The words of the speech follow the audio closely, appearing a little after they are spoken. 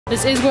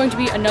This is going to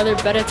be another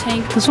Betta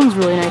tank. This one's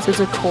really nice. It's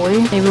a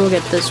koi. Maybe we'll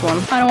get this one.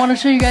 I don't want to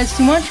show you guys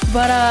too much,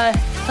 but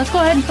let's go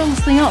ahead and fill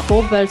this thing up.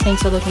 Both Betta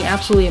tanks are looking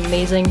absolutely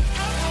amazing.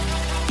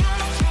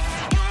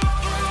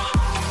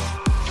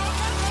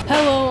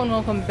 Hello and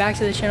welcome back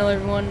to the channel,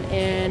 everyone.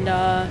 And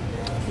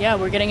yeah,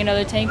 we're getting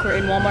another tank. We're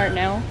in Walmart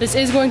now. This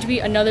is going to be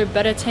another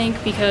Betta tank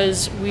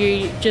because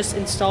we just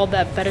installed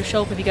that Betta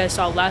shelf. If you guys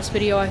saw last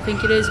video, I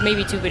think it is,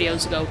 maybe 2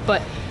 videos ago,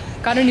 but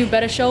got a new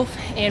Betta shelf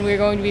and we're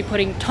going to be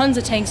putting tons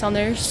of tanks on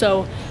there.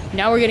 So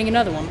now we're getting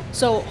another one.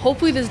 So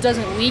hopefully this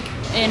doesn't leak.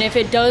 And if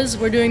it does,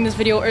 we're doing this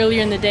video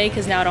earlier in the day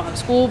because now I don't have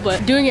school,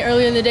 but doing it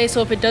earlier in the day.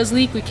 So if it does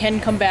leak, we can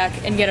come back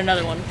and get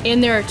another one.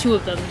 And there are 2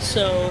 of them.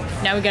 So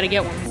now we got to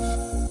get one.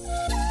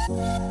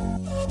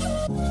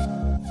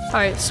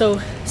 Alright,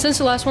 so since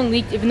the last one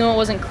leaked, even though it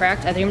wasn't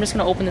cracked, I think I'm just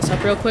going to open this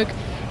up real quick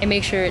and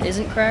make sure it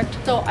isn't cracked.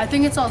 So I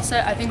think it's all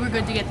set. I think we're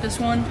good to get this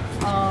one.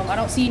 I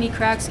don't see any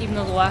cracks, even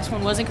though the last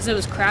one wasn't because it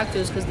was cracked. It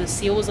was because the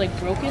seal was like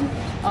broken.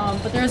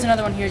 But there is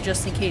another one here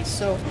just in case.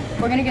 So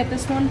we're going to get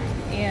this one.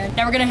 And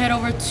now we're going to head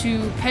over to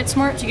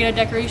PETSMART to get a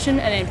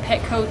decoration and then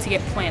PETCO to get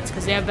plants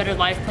because they have better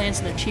live plants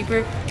and they're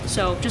cheaper.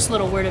 So just a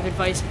little word of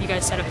advice if you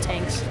guys set up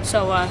tanks.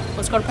 So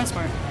let's go to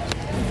PETSMART.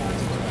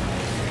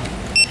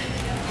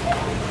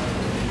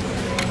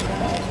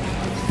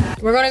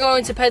 We're gonna go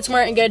into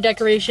PETSMART and get a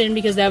decoration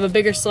because they have a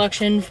bigger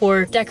selection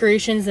for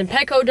decorations than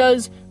PETCO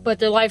does, but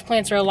their live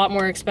plants are a lot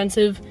more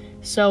expensive.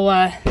 So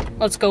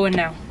let's go in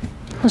now.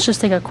 Let's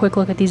just take a quick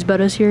look at these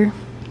Bettas here,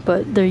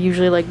 but they're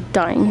usually like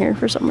dying here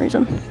for some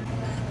reason.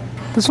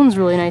 This one's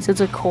really nice.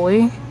 It's a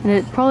koi, and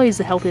it probably is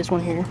the healthiest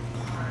one here.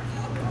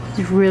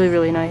 It's really,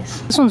 really nice.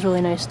 This one's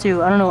really nice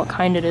too. I don't know what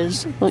kind it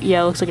is.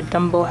 Yeah, it looks like a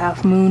Dumbo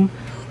half moon.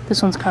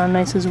 This one's kind of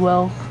nice as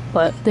well,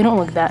 but they don't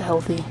look that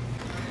healthy.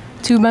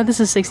 Too bad this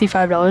is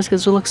 $65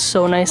 because it looks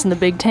so nice in the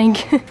big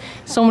tank.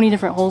 So many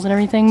different holes and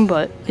everything,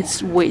 but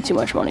it's way too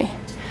much money.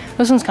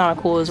 This one's kind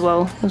of cool as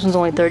well. This one's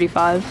only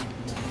 $35.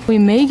 We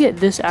may get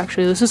this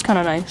actually. This is kind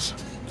of nice.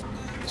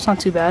 It's not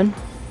too bad.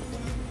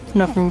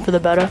 Enough room for the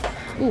Betta.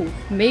 Ooh,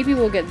 maybe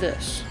we'll get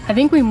this. I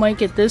think we might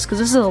get this because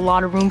this is a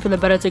lot of room for the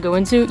Betta to go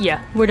into.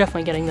 Yeah, we're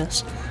definitely getting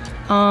this.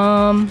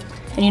 And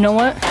you know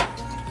what?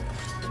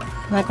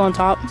 That go on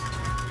top.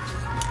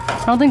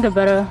 I don't think the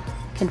Betta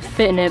can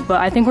fit in it,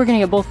 but I think we're gonna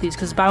get both of these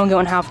because buy one get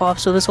one half off,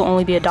 so this will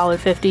only be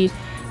 $1.50.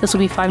 This will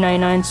be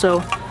 $5.99,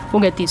 so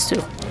we'll get these 2.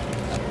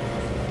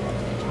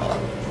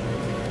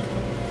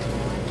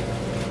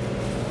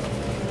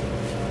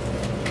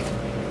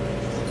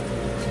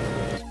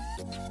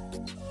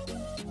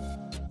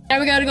 Now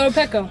we gotta go to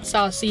PETCO, so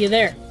I'll see you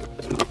there.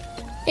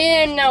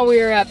 And now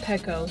we are at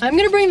PETCO. I'm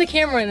gonna bring the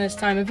camera in this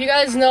time. If you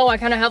guys know, I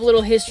kind of have a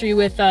little history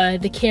with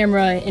the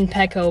camera in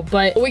PETCO,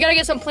 but we gotta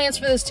get some plants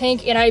for this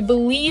tank, and I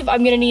believe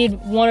I'm gonna need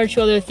 1 or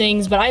 2 other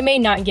things, but I may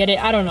not get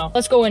it. I don't know.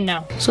 Let's go in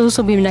now. So this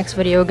will be the next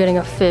video, getting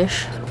a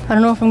fish. I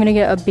don't know if I'm gonna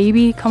get a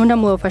baby. Comment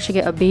down below if I should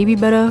get a baby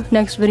Betta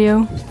next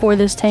video for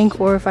this tank,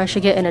 or if I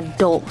should get an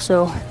adult.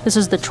 So this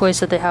is the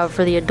choice that they have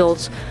for the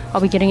adults.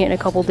 I'll be getting it in a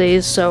couple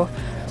days, so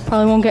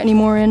probably won't get any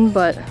more in,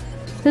 but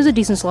there's a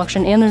decent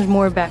selection, and there's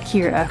more back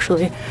here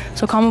actually.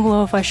 So comment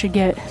below if I should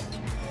get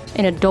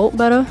an adult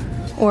Betta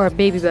or a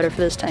baby Betta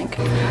for this tank.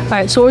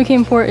 Alright, so what we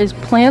came for is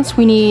plants.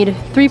 We need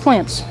 3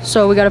 plants.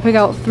 So we gotta pick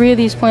out 3 of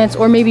these plants,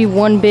 or maybe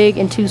 1 big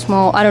and 2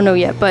 small. I don't know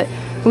yet, but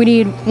we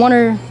need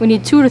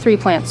 2 to 3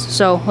 plants.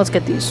 So let's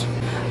get these.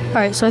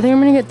 Alright, so I think I'm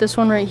gonna get this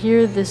one right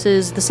here. This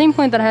is the same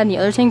plant that I had in the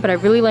other tank, but I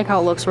really like how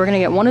it looks. So we're gonna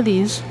get 1 of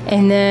these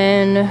and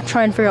then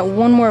try and figure out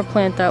 1 more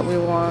plant that we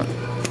want.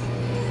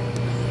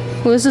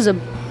 Well, this is a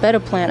Betta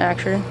plant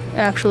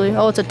actually.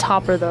 Oh, it's a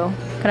topper though.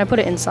 Can I put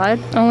it inside?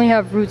 I only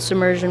have roots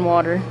submerged in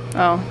water.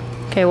 Oh,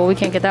 okay, well we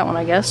can't get that one,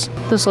 I guess.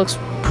 This looks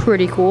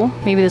pretty cool.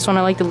 Maybe this one,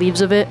 I like the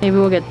leaves of it. Maybe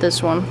we'll get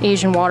this one.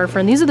 Asian water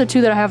fern. These are the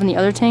 2 that I have in the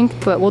other tank,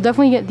 but we'll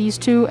definitely get these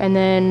 2, and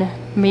then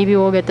maybe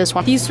we'll get this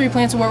one. These 3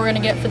 plants are what we're gonna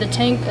get for the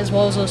tank, as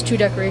well as those 2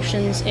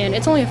 decorations, and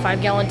it's only a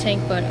 5-gallon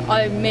tank, but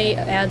I may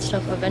add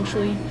stuff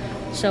eventually.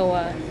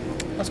 So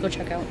let's go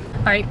check out.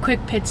 All right,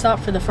 quick pit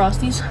stop for the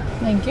Frosties.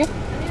 Thank you.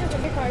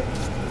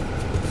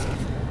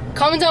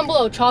 Comment down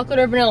below, chocolate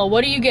or vanilla,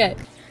 what do you get?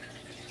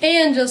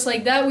 And just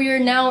like that, we are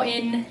now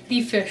in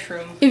the fish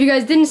room. If you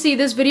guys didn't see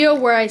this video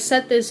where I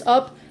set this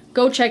up,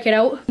 go check it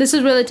out. This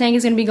is where the tank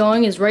is gonna be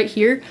going, is right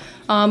here,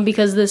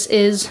 because this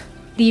is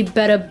the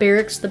Betta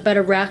barracks, the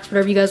Betta racks,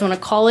 whatever you guys wanna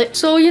call it.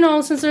 So, you know,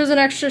 since there's an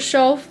extra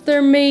shelf,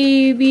 there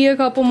may be a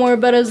couple more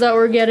Bettas that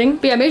we're getting.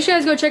 But yeah, make sure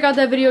you guys go check out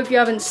that video if you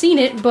haven't seen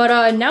it.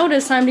 But now it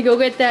is time to go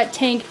get that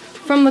tank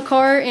from the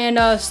car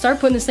and start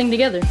putting this thing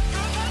together.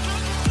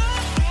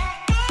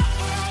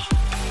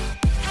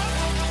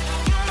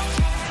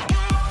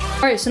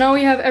 Alright, so now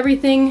we have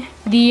everything.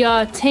 The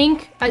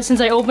tank, since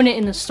I opened it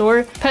in the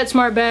store,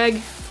 PetSmart bag,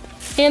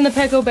 and the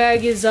PETCO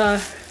bag is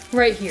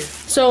right here.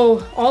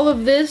 So all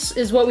of this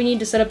is what we need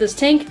to set up this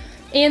tank,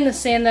 and the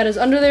sand that is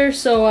under there.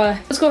 So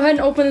let's go ahead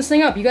and open this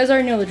thing up. You guys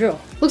already know the drill.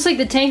 Looks like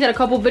the tank that a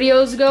couple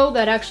videos ago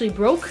that actually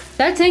broke.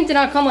 That tank did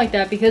not come like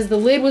that because the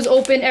lid was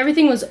open,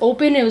 everything was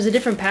open, it was a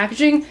different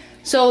packaging.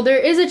 So there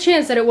is a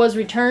chance that it was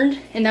returned,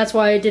 and that's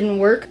why it didn't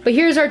work. But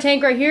here's our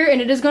tank right here,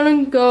 and it is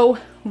gonna go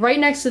right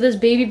next to this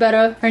baby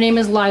Betta. Her name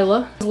is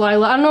Lila. I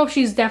don't know if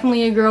she's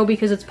definitely a girl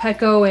because it's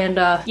PETCO,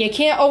 and you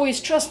can't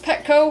always trust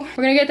PETCO.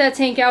 We're gonna get that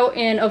tank out,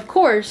 and of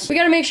course, we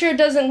gotta make sure it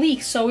doesn't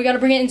leak. So we gotta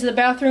bring it into the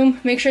bathroom,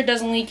 make sure it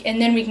doesn't leak,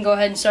 and then we can go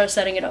ahead and start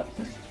setting it up.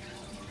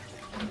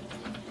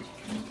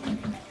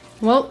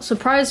 Well,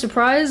 surprise,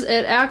 surprise,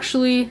 it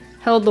actually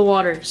held the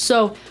water.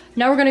 So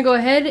now we're gonna go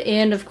ahead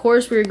and of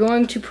course we're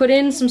going to put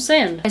in some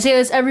sand. I say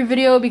this every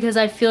video because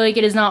I feel like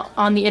it is not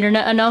on the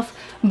internet enough,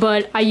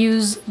 but I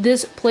use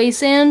this play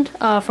sand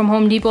from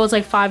Home Depot. It's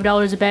like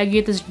 $5 a bag. You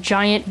get this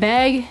giant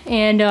bag,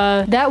 and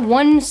that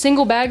one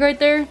single bag right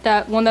there,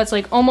 that one that's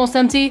like almost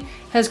empty,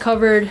 has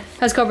covered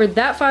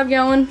that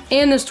 5-gallon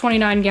and this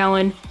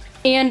 29-gallon,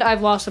 and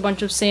I've lost a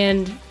bunch of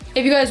sand.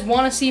 If you guys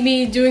want to see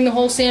me doing the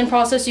whole sand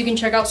process, you can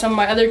check out some of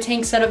my other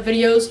tank setup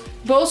videos.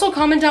 But also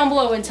comment down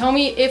below and tell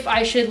me if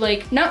I should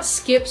like not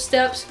skip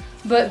steps,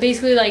 but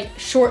basically like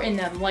shorten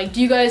them. Like,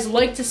 do you guys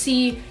like to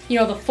see, you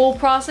know, the full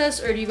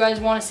process, or do you guys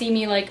want to see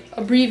me like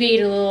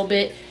abbreviate a little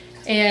bit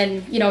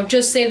and, you know,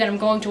 just say that I'm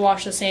going to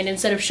wash the sand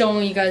instead of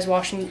showing you guys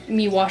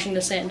me washing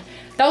the sand?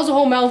 That was a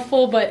whole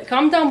mouthful, but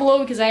comment down below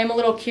because I am a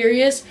little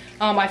curious.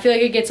 I feel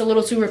like it gets a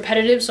little too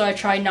repetitive, so I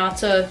try not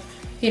to,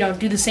 you know,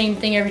 do the same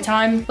thing every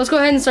time. Let's go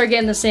ahead and start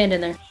getting the sand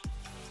in there.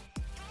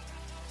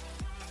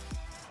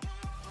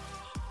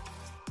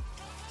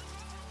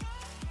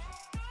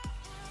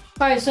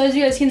 Alright, so as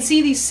you guys can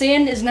see, the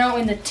sand is now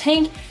in the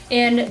tank,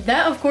 and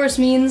that of course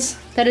means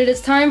that it is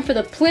time for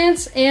the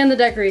plants and the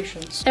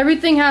decorations.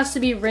 Everything has to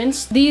be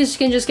rinsed. These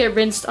can just get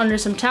rinsed under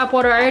some tap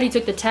water. I already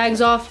took the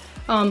tags off,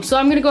 so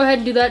I'm gonna go ahead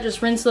and do that,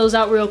 just rinse those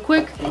out real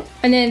quick.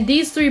 And then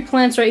these 3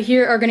 plants right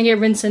here are gonna get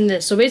rinsed in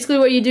this. So basically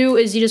what you do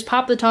is you just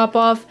pop the top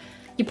off,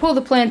 you pull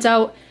the plant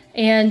out,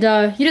 and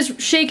you just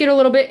shake it a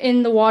little bit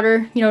in the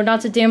water, you know, not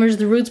to damage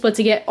the roots, but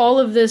to get all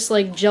of this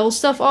like gel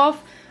stuff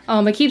off.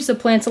 It keeps the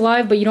plants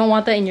alive, but you don't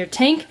want that in your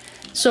tank.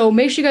 So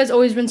make sure you guys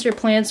always rinse your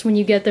plants when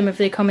you get them if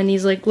they come in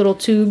these like little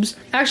tubes.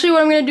 Actually,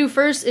 what I'm gonna do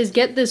first is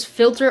get this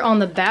filter on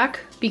the back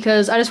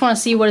because I just want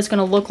to see what it's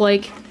gonna look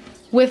like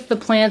with the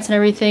plants and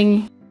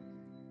everything.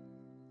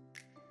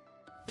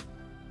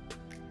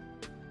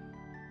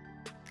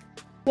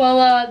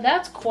 Well,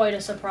 that's quite a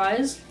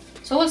surprise.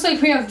 So it looks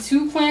like we have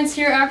 2 plants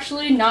here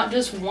actually, not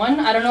just 1.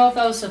 I don't know if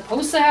that was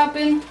supposed to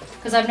happen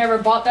because I've never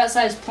bought that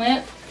size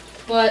plant,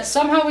 but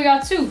somehow we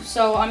got 2.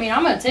 So, I mean,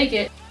 I'm gonna take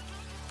it.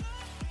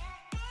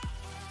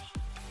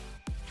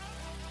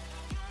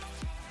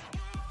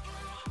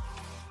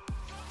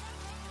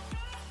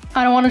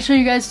 I don't want to show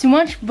you guys too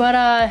much,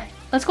 but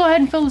let's go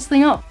ahead and fill this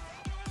thing up.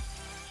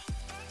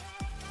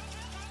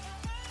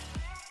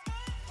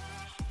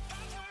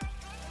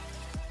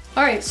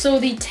 Alright, so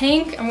the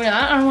tank,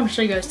 I don't want to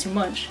show you guys too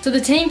much. So the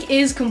tank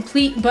is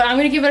complete, but I'm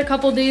going to give it a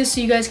couple days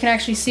so you guys can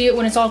actually see it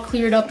when it's all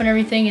cleared up and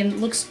everything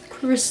and looks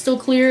crystal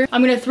clear.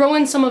 I'm going to throw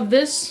in some of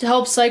this to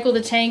help cycle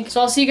the tank.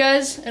 So I'll see you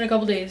guys in a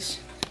couple days.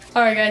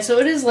 Alright guys, so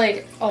it is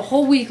like a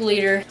whole week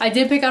later. I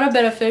did pick out a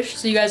Betta fish,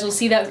 so you guys will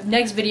see that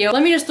next video.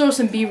 Let me just throw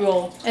some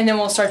B-roll and then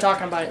we'll start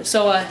talking about it.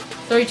 So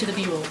throw you to the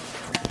B-roll.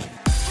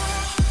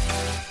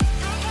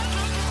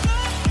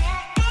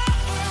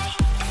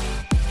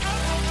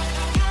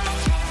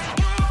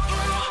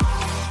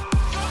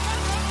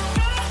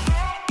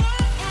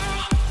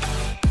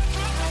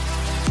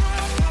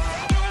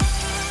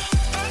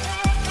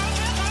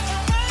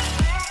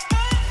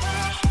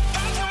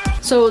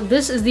 So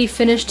this is the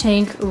finished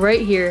tank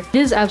right here. It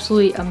is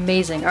absolutely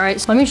amazing. All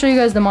right, so let me show you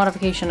guys the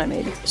modification I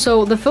made.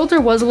 So the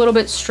filter was a little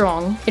bit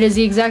strong. It is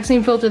the exact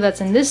same filter that's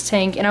in this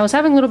tank, and I was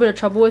having a little bit of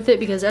trouble with it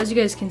because as you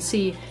guys can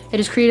see, it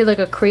has created like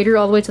a crater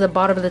all the way to the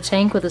bottom of the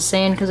tank with the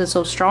sand because it's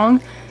so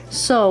strong.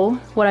 So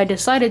what I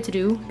decided to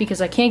do,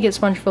 because I can't get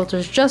sponge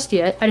filters just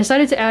yet, I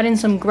decided to add in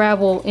some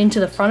gravel into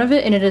the front of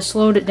it, and it has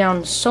slowed it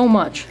down so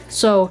much.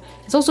 So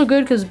it's also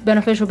good because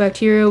beneficial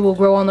bacteria will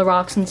grow on the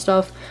rocks and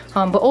stuff,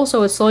 but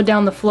also it slowed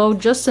down the flow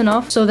just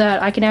enough so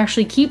that I can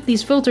actually keep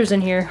these filters in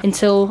here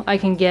until I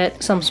can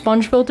get some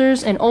sponge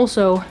filters. And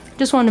also,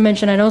 just wanted to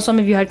mention, I know some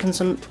of you had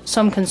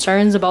some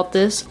concerns about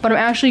this, but I'm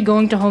actually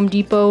going to Home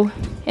Depot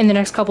in the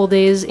next couple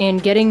days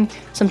and getting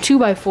some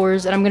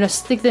 2x4s, and I'm gonna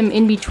stick them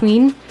in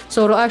between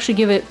so it'll actually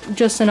give it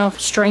just enough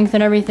strength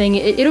and everything.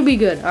 It'll be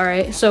good. All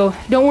right, so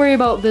don't worry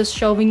about this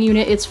shelving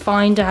unit. It's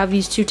fine to have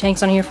these 2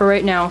 tanks on here for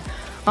right now,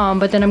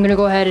 but then I'm gonna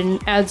go ahead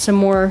and add some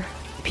more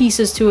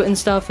pieces to it and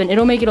stuff, and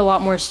it'll make it a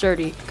lot more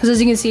sturdy, because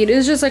as you can see, it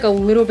is just like a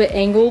little bit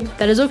angled.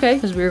 That is okay,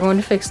 because we're going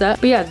to fix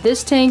that. But yeah,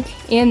 this tank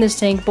and this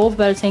tank, both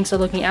Betta tanks, are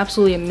looking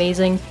absolutely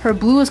amazing. Her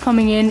blue is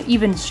coming in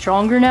even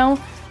stronger now,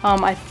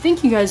 I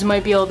think you guys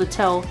might be able to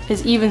tell,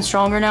 is even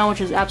stronger now,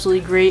 which is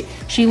absolutely great.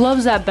 She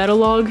loves that Betta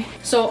log.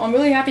 So I'm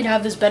really happy to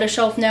have this Betta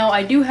shelf now.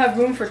 I do have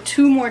room for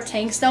 2 more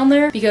tanks down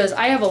there because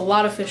I have a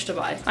lot of fish to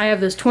buy. I have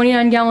this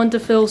 29 gallon to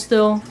fill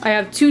still. I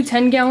have 2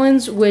 10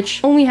 gallons,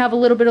 which only have a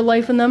little bit of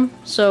life in them.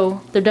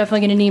 So they're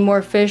definitely gonna need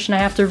more fish, and I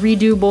have to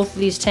redo both of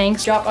these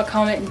tanks. Drop a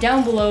comment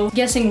down below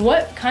guessing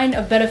what kind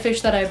of Betta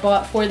fish that I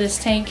bought for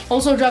this tank.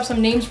 Also drop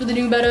some names for the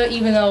new Betta,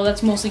 even though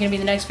that's mostly gonna be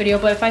the next video.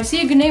 But if I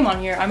see a good name on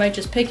here, I might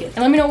just pick it. And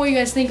let me know what you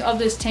guys think of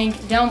this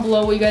tank down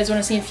below, what you guys want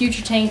to see in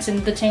future tanks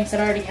and the tanks that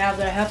I already have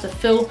that I have to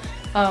fill.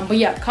 But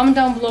yeah, comment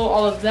down below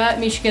all of that.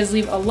 Make sure you guys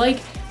leave a like,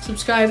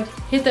 subscribe,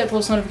 hit that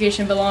post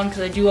notification bell on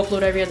because I do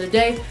upload every other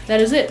day. That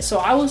is it. So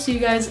I will see you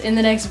guys in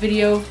the next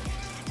video,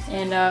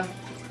 and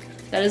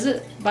that is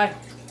it. Bye.